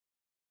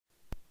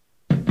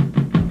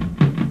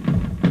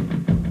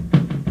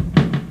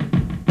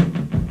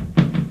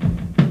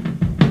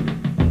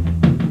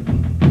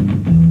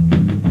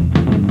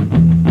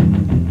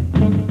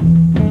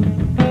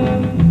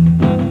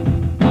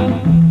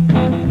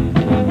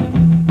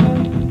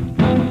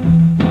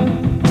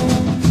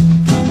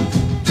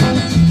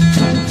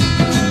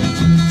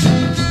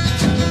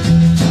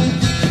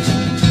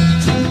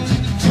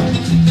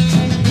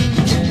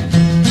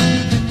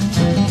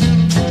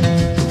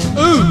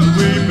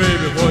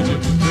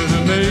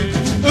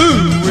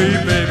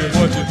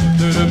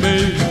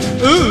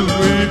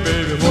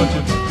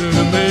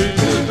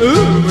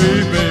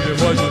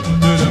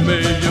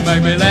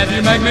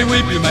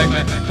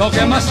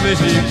talking my sleep.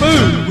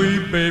 Ooh wee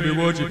baby,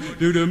 what you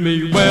do to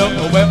me? Well,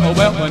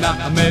 when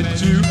I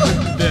met you,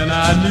 then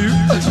I knew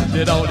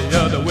that all the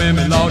other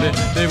women, Lordy,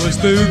 they was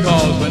through.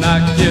 Cause when I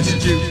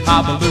kissed you,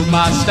 I blew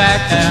my stack,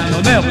 and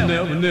I'll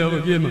never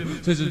give my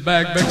senses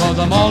back, because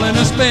I'm all in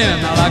a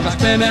spin. I like a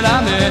spin that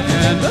I'm in.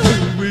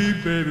 Ooh wee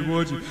baby,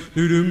 what you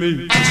do to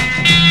me?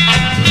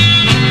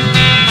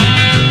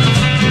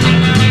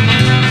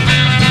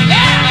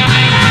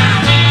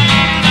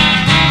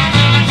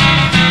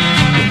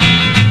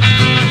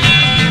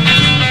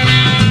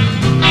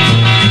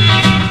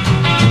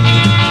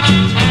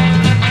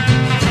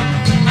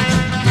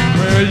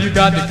 You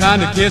got the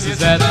kind of kisses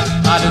that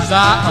I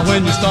desire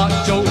when you start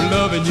your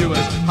loving. You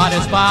as hot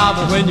as fire,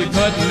 but when you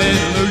cut me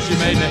loose, you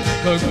made me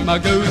cook my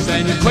goose,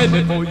 and you quit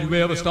before you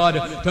ever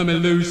started to me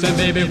loose. And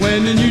baby,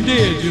 when you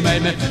did, you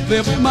made me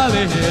flip my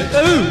lid.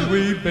 Ooh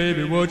wee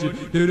baby, what you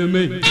do to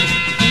me?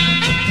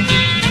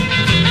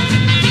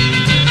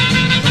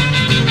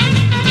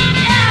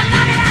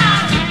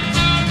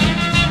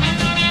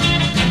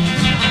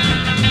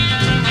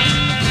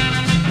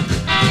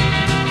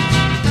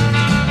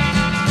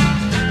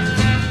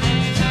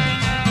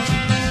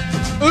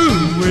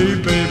 Ooh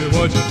wee baby,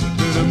 what you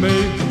do to me?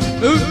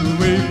 Ooh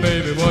wee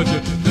baby, what you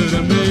do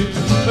to me?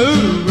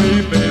 Ooh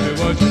wee baby,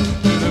 what you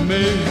do to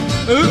me?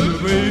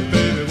 Ooh wee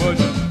baby, what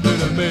you do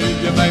to me?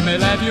 You make me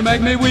laugh, you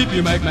make me weep,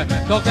 you make me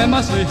talk in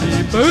my sleep.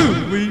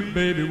 Ooh wee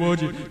baby,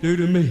 what you do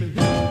to me?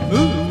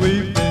 Ooh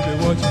wee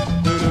baby, what you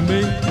do to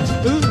me?